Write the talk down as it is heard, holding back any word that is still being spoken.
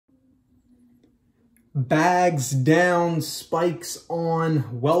Bags down, spikes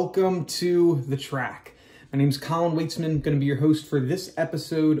on. Welcome to the track. My name is Colin Waitsman, going to be your host for this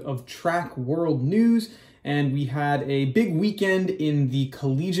episode of Track World News. And we had a big weekend in the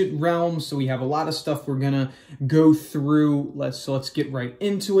collegiate realm, so we have a lot of stuff we're going to go through. Let's get right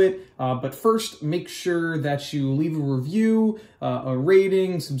into it. But first, make sure that you leave a review, a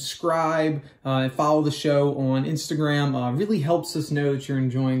rating, subscribe, and follow the show on Instagram. Really helps us know that you're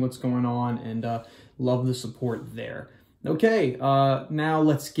enjoying what's going on, and love the support there. Okay, now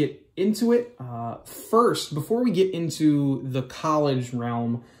let's get into it. First, before we get into the college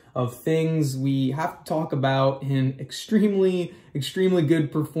realm of things, we have to talk about an extremely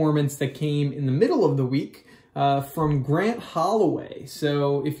good performance that came in the middle of the week from Grant Holloway.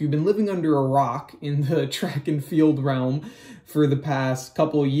 So if you've been living under a rock in the track and field realm for the past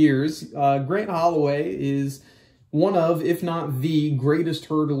couple of years, Grant Holloway is one of, if not the greatest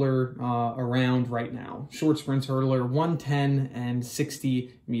hurdler around right now. Short sprints hurdler, 110 and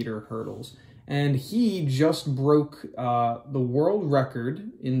 60 meter hurdles. And he just broke the world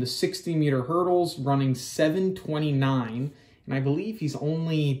record in the 60 meter hurdles, running 7:29. And I believe he's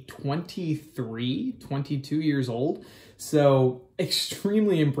only 22 years old. So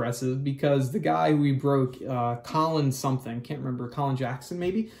extremely impressive, because the guy who he broke, Colin something, can't remember, Colin Jackson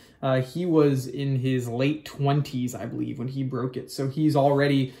maybe? He was in his late 20s, I believe, when he broke it. So he's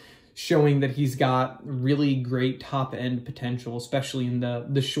already showing that he's got really great top-end potential, especially in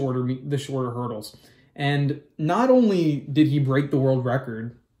the shorter hurdles. And not only did he break the world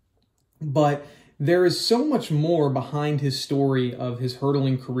record, but there is so much more behind his story of his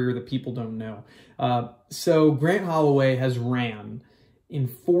hurdling career that people don't know. So Grant Holloway has ran in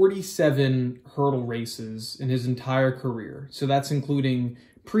 47 hurdle races in his entire career. So that's including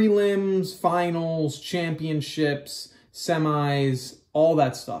prelims, finals, championships, semis, all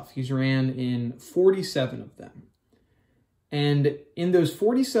that stuff. He's ran in 47 of them. And in those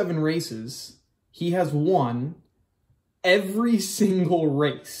 47 races, he has won every single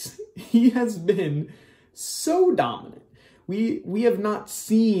race. He has been so dominant. We have not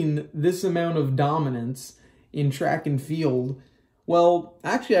seen this amount of dominance in track and field. Well,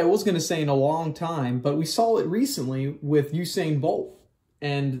 actually, I was going to say in a long time, but we saw it recently with Usain Bolt,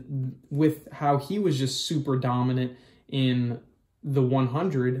 and with how he was just super dominant in the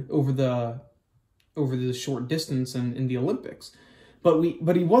 100 over the short distance and in the Olympics. But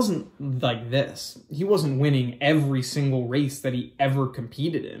he wasn't like this. He wasn't winning every single race that he ever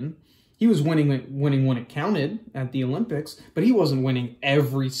competed in. He was winning when it counted at the Olympics, but he wasn't winning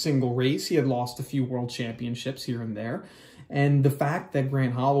every single race. He had lost a few world championships here and there. And the fact that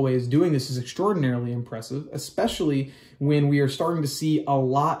Grant Holloway is doing this is extraordinarily impressive, especially when we are starting to see a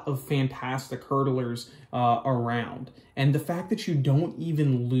lot of fantastic hurdlers around. And the fact that you don't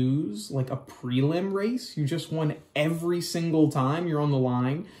even lose like a prelim race, you just won every single time you're on the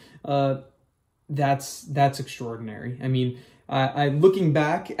line, that's extraordinary. I mean, looking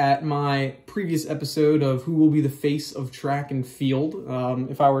back at my previous episode of who will be the face of track and field,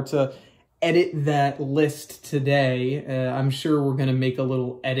 if I were to edit that list today, I'm sure we're going to make a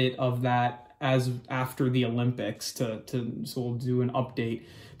little edit of that as after the Olympics so we'll do an update.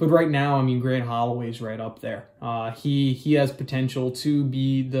 But right now, I mean, Grant Holloway's right up there. He has potential to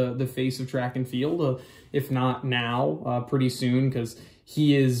be the face of track and field, if not now, pretty soon, because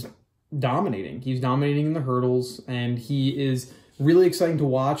he is dominating. He's dominating in the hurdles, and he is really exciting to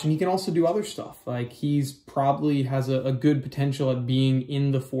watch, and he can also do other stuff. Like, he's probably has a good potential at being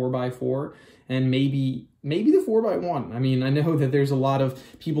in the 4x4 and maybe the 4x1. I mean, I know that there's a lot of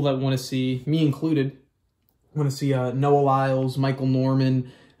people that want to see, me included, want to see Noah Lyles, Michael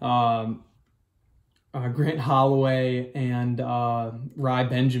Norman, Grant Holloway, and Rai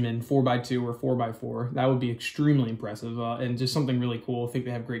Benjamin 4x2 or 4x4. That would be extremely impressive and just something really cool. I think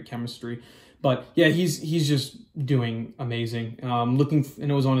they have great chemistry. But yeah, he's just doing amazing. And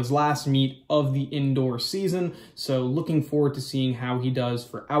it was on his last meet of the indoor season, so looking forward to seeing how he does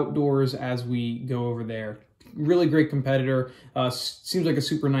for outdoors as we go over there. Really great competitor. Seems like a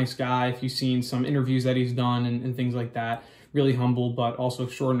super nice guy. If you've seen some interviews that he's done and things like that, really humble, but also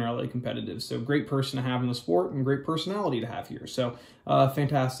extraordinarily competitive. So great person to have in the sport and great personality to have here. So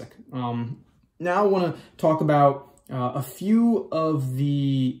fantastic. Now I want to talk about a few of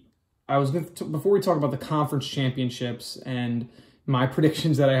the. Before we talk about the conference championships and my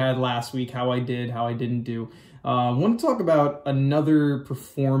predictions that I had last week, how I did, how I didn't do, I want to talk about another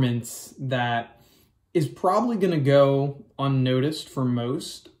performance that is probably going to go unnoticed for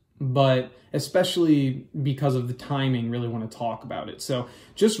most, but especially because of the timing, really want to talk about it. So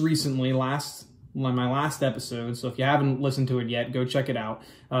just recently, last my last episode, so if you haven't listened to it yet, go check it out.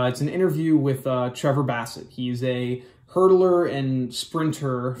 It's an interview with Trevor Bassett. He's a hurdler and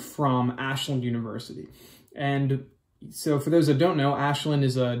sprinter from Ashland University. And so for those that don't know, Ashland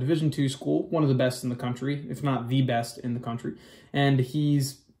is a Division II school, one of the best in the country, if not the best in the country. And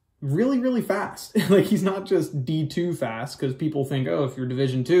he's really, really fast. Like, he's not just D2 fast, because people think, oh, if you're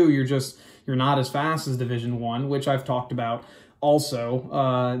Division II, you're not as fast as Division I, which I've talked about also,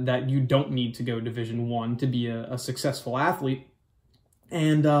 that you don't need to go Division I to be a successful athlete.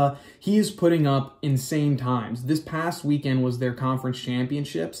 And he is putting up insane times. This past weekend was their conference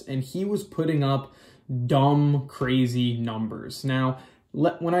championships, and he was putting up dumb, crazy numbers. Now,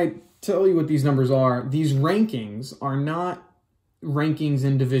 when I tell you what these numbers are, these rankings are not rankings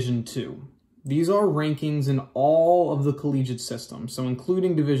in Division II. These are rankings in all of the collegiate system, so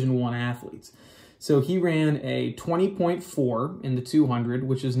including Division I athletes. So he ran a 20.4 in the 200,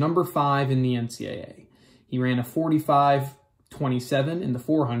 which is number 5 in the NCAA. He ran a 45.27 in the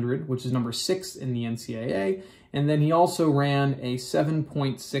 400, which is number 6 in the NCAA. And then he also ran a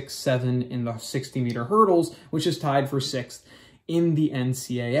 7.67 in the 60-meter hurdles, which is tied for 6th in the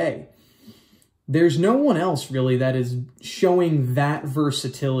NCAA. There's no one else really that is showing that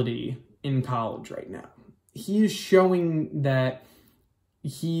versatility in college right now. He is showing that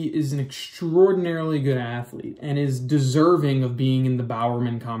he is an extraordinarily good athlete and is deserving of being in the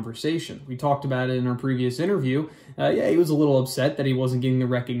Bowerman conversation. We talked about it in our previous interview. Yeah, he was a little upset that he wasn't getting the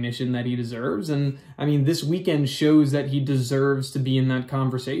recognition that he deserves. And I mean, this weekend shows that he deserves to be in that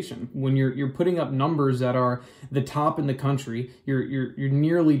conversation. When you're putting up numbers that are the top in the country, you're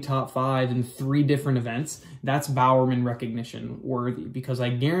nearly top 5 in 3 different events. That's Bowerman recognition worthy, because I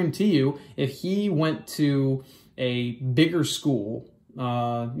guarantee you, if he went to a bigger school,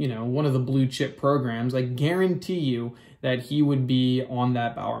 you know, one of the blue chip programs, I guarantee you that he would be on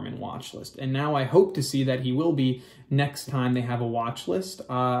that Bowerman watch list. And now I hope to see that he will be next time they have a watch list.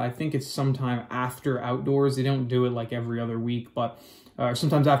 I think it's sometime after outdoors. They don't do it like every other week, but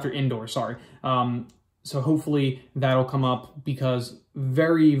sometimes after indoors, sorry. So hopefully that'll come up, because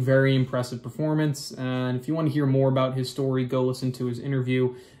very, very impressive performance. And if you want to hear more about his story, go listen to his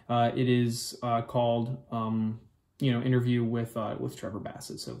interview. It is called interview with Trevor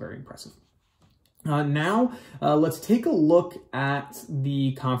Bassett. So very impressive. Now, let's take a look at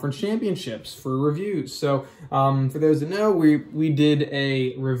the conference championships for reviews. So, for those that know, we did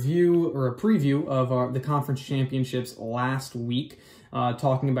a review or a preview of the conference championships last week,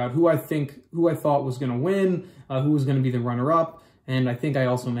 talking about who I thought was going to win, who was going to be the runner-up, and I think I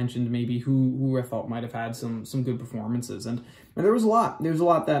also mentioned maybe who I thought might have had some good performances. And there was a lot. There's a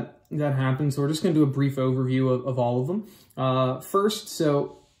lot that happened, so we're just going to do a brief overview of all of them. First,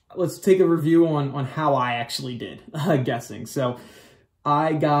 so let's take a review on how I actually did guessing. So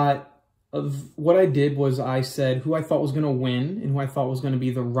what I did was I said who I thought was going to win and who I thought was going to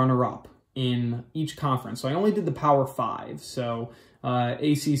be the runner-up in each conference. So I only did the Power 5, so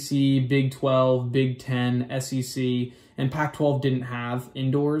ACC, Big 12, Big 10, SEC, and Pac-12 didn't have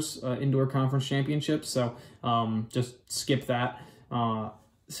indoor conference championships, so just skip that.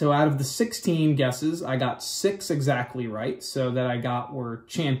 So out of the 16 guesses, I got 6 exactly right, so that I got were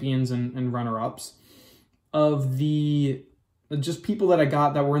champions and runner-ups. Of the just people that I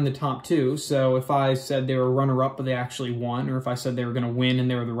got that were in the top 2, so if I said they were runner-up but they actually won, or if I said they were going to win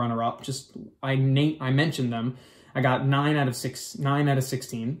and they were the runner-up, just I mentioned them. I got 9 out of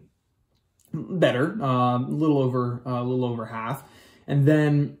 16. Better, a little over half. And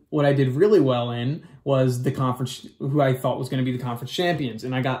then what I did really well in was the conference, who I thought was going to be the conference champions.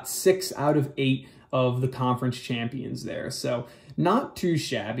 And I got 6 out of 8 of the conference champions there. So not too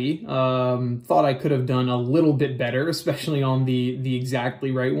shabby. Thought I could have done a little bit better, especially on the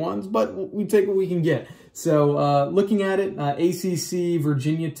exactly right ones, but we take what we can get. So looking at it, ACC,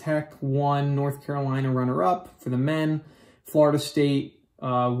 Virginia Tech won, North Carolina runner-up for the men, Florida State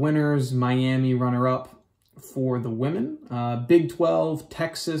winners, Miami runner-up for the women. Big 12,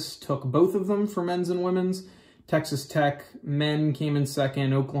 Texas took both of them for men's and women's. Texas Tech men came in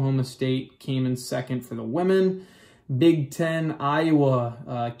second. Oklahoma State came in second for the women. Big 10,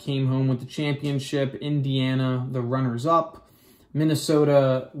 Iowa came home with the championship. Indiana, the runners-up.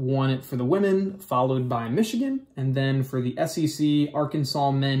 Minnesota won it for the women, followed by Michigan. And then for the SEC,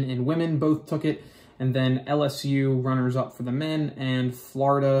 Arkansas men and women both took it. And then LSU runners-up for the men, and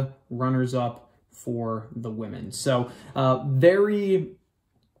Florida runners-up for the women. So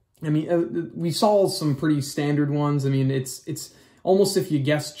we saw some pretty standard ones. I mean, it's almost if you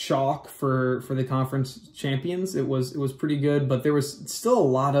guessed chalk for the conference champions. It was pretty good, but there was still a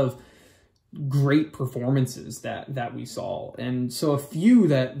lot of great performances that we saw. And so a few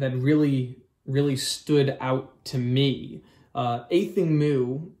that really really stood out to me. Athing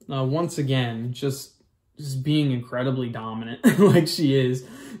Mu, once again, just being incredibly dominant like she is.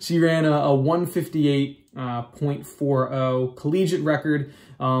 She ran a 158.40 collegiate record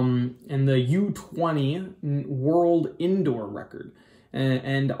and the U20 world indoor record.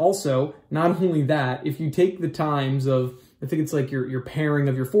 And also, not only that, if you take the times of, I think it's like your pairing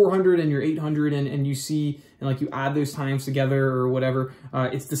of your 400 and your 800 and you see, and like you add those times together or whatever,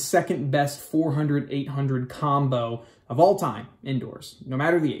 it's the second best 400-800 combo of all time indoors, no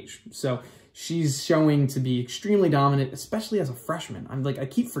matter the age. So she's showing to be extremely dominant, especially as a freshman. I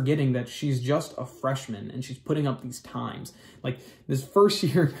keep forgetting that she's just a freshman and she's putting up these times. Like this first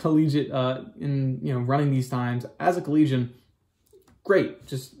year collegiate, running these times as a collegian, great,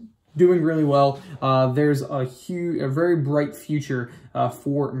 just doing really well. There's a very bright future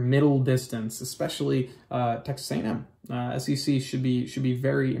for middle distance, especially Texas A&M. SEC should be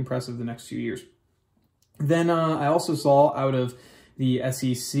very impressive the next few years. Then I also saw out of the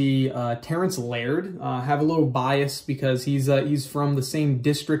SEC, Terrence Laird. Have a little bias because he's from the same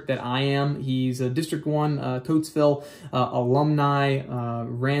district that I am. He's a District 1 Coatesville alumni,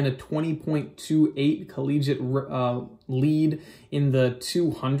 ran a 20.28 collegiate lead in the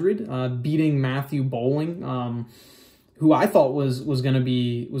 200, beating Matthew Bowling, who I thought was going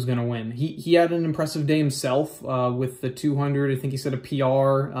to win. He had an impressive day himself with the 200. I think he set a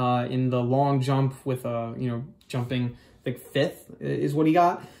PR in the long jump with jumping, I think 5th is what he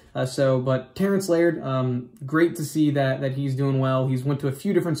got. But Terrence Laird, great to see that he's doing well. He's went to a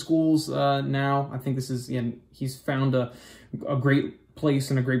few different schools now. I think he's found a great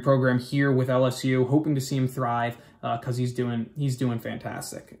place and a great program here with LSU. Hoping to see him thrive because he's doing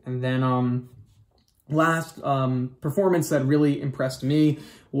fantastic. And then last performance that really impressed me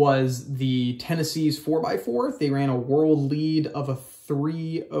was the Tennessee's 4x4. They ran a world lead of a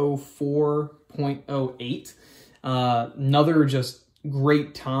 3:04.08. Another just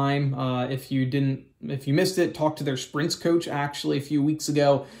great time. If you missed it, talk to their sprints coach actually a few weeks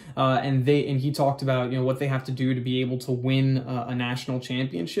ago, and he talked about what they have to do to be able to win a national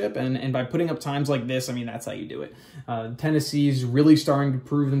championship, and by putting up times like this, I mean that's how you do it. Tennessee's really starting to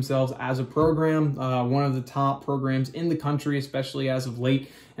prove themselves as a program, one of the top programs in the country, especially as of late,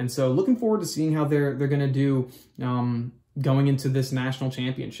 and so looking forward to seeing how they're gonna do going into this national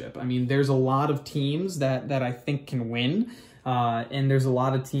championship. I mean, there's a lot of teams that I think can win. And there's a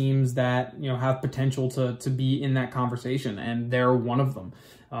lot of teams that, have potential to be in that conversation, and they're one of them.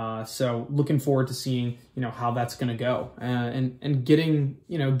 So looking forward to seeing, how that's going to go. And getting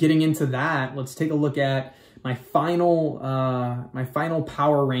into that, let's take a look at my final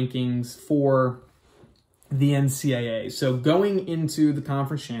power rankings for the NCAA. So going into the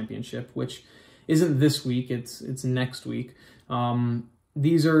conference championship, which isn't this week, it's next week.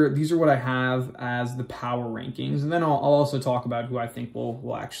 These are what I have as the power rankings, and then I'll also talk about who I think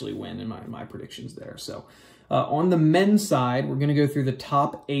will actually win in my predictions there. So on the men's side, we're going to go through the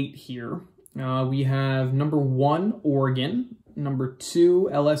top 8 here. We have number 1, Oregon, number 2,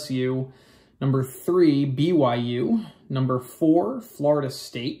 LSU, number 3, BYU, number 4, Florida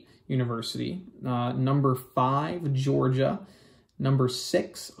State University, number 5, Georgia, number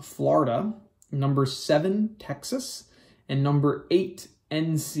 6, Florida, number 7, Texas, and number 8,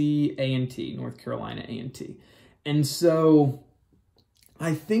 NC-A&T, North Carolina A&T. And so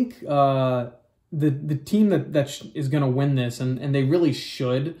I think the team that is going to win this, and they really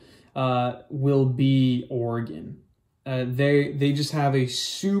should, will be Oregon. They just have a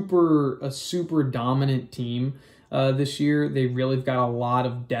super dominant team this year. They really have got a lot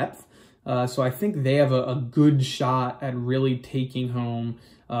of depth. So I think they have a good shot at really taking home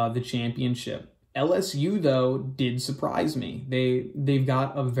the championship. LSU, though, did surprise me. They've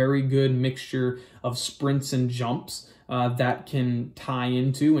got a very good mixture of sprints and jumps that can tie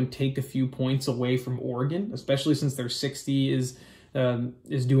into and take a few points away from Oregon, especially since their 60 is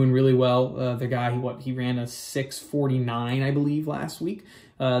doing really well. The guy, he ran a 6:49, I believe,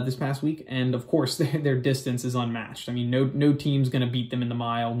 this past week, and of course their distance is unmatched. I mean, no team's gonna beat them in the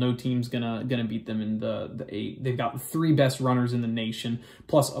mile. No team's gonna beat them in the 8. They've got the 3 best runners in the nation,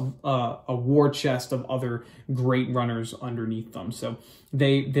 plus a war chest of other great runners underneath them. So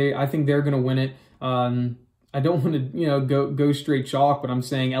I think they're gonna win it. I don't want to go straight chalk, but I'm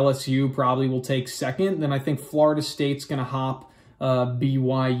saying LSU probably will take second. Then I think Florida State's gonna hop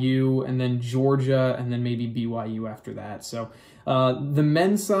BYU, and then Georgia, and then maybe BYU after that. So the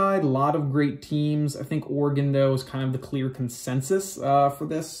men's side, a lot of great teams. I think Oregon, though, is kind of the clear consensus for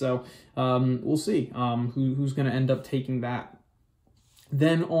this. So we'll see who's going to end up taking that.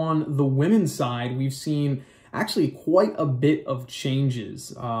 Then on the women's side, we've seen actually quite a bit of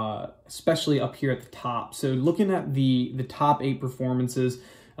changes, especially up here at the top. So looking at the top 8 performances,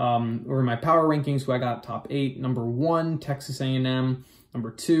 or my power rankings, who I got top 8, number 1, Texas A&M,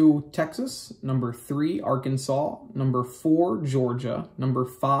 number 2, Texas, number 3, Arkansas, number 4, Georgia, number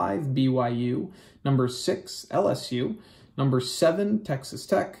 5, BYU, number 6, LSU, number 7, Texas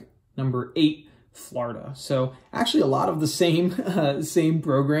Tech, number 8, Florida. So actually a lot of the same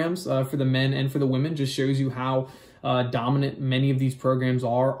programs for the men and for the women. Just shows you how dominant many of these programs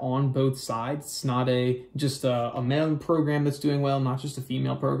are on both sides. It's not just a male program that's doing well, not just a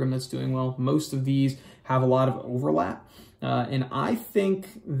female program that's doing well. Most of these have a lot of overlap. And I think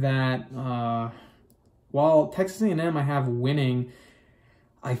that while Texas A&M I have winning,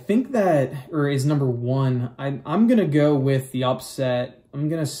 I think that, or is number 1, I'm going to go with the upset. I'm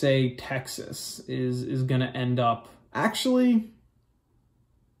going to say Texas is going to end up, actually,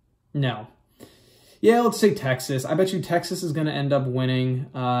 no. Yeah, let's say Texas. I bet you Texas is going to end up winning.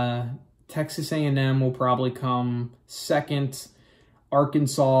 Texas A&M will probably come second.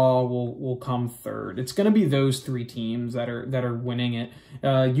 Arkansas will come third. It's going to be those 3 teams that are winning it.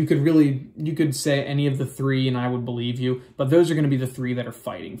 You could say any of the 3 and I would believe you, but those are going to be the 3 that are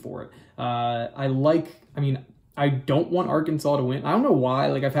fighting for it. I don't want Arkansas to win. I don't know why.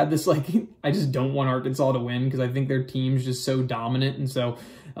 Like, I've had this, I just don't want Arkansas to win because I think their team's just so dominant, and so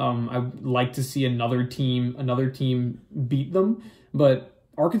I'd like to see another team beat them. But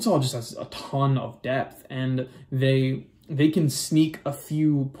Arkansas just has a ton of depth, and they can sneak a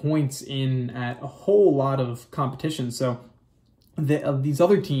few points in at a whole lot of competition. So these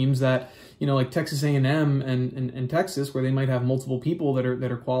other teams that, like Texas A&M and Texas, where they might have multiple people that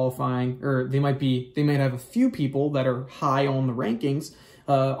are qualifying, or they might have a few people that are high on the rankings.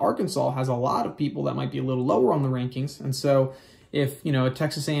 Arkansas has a lot of people that might be a little lower on the rankings. And so if, a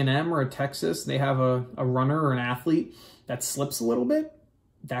Texas A&M or a Texas, they have a runner or an athlete that slips a little bit,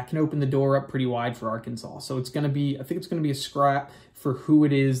 that can open the door up pretty wide for Arkansas. So I think it's going to be a scrap for who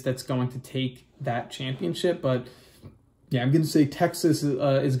it is that's going to take that championship. But yeah, I'm going to say Texas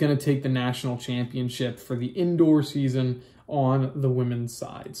is going to take the national championship for the indoor season on the women's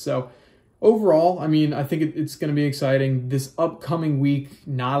side. So overall, I think it's going to be exciting. This upcoming week,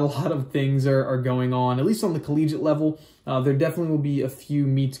 not a lot of things are going on, at least on the collegiate level. There definitely will be a few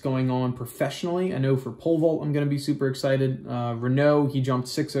meets going on professionally. I know for pole vault, I'm going to be super excited. Renault, he jumped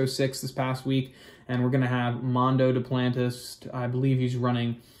 606 this past week, and we're going to have Mondo Duplantis. I believe he's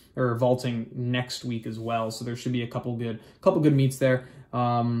running or vaulting next week as well. So there should be a couple good meets there.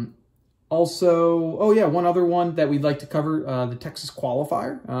 Also, oh yeah, one other one that we'd like to cover, the Texas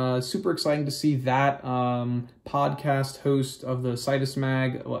qualifier. Super exciting to see that podcast host of the Citus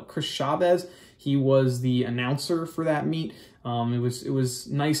Mag, Chris Chavez. He was the announcer for that meet. It was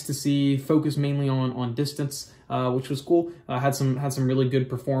nice to see, focus mainly on distance, which was cool. Had some really good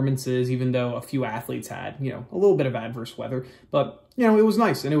performances, even though a few athletes had a little bit of adverse weather. But it was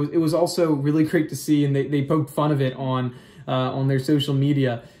nice, and it was also really great to see. And they poked fun of it on their social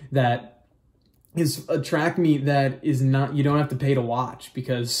media, that is a track meet that is not, you don't have to pay to watch,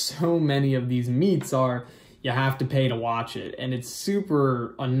 because so many of these meets are, you have to pay to watch it. And it's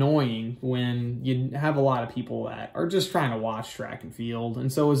super annoying when you have a lot of people that are just trying to watch track and field.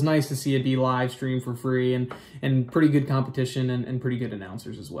 And so it was nice to see it be live streamed for free, and pretty good competition and pretty good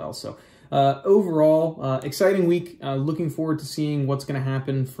announcers as well. So overall, exciting week. Looking forward to seeing what's going to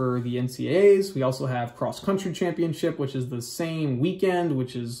happen for the NCAAs. We also have cross country championship, which is the same weekend,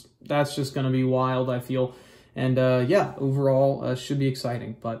 that's just going to be wild, I feel. And yeah, overall, should be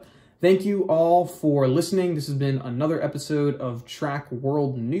exciting. But thank you all for listening. This has been another episode of Track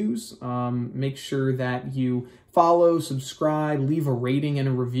World News. Make sure that you follow, subscribe, leave a rating and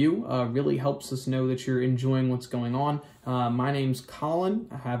a review. Really helps us know that you're enjoying what's going on. My name's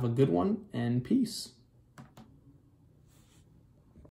Colin. Have a good one, and peace.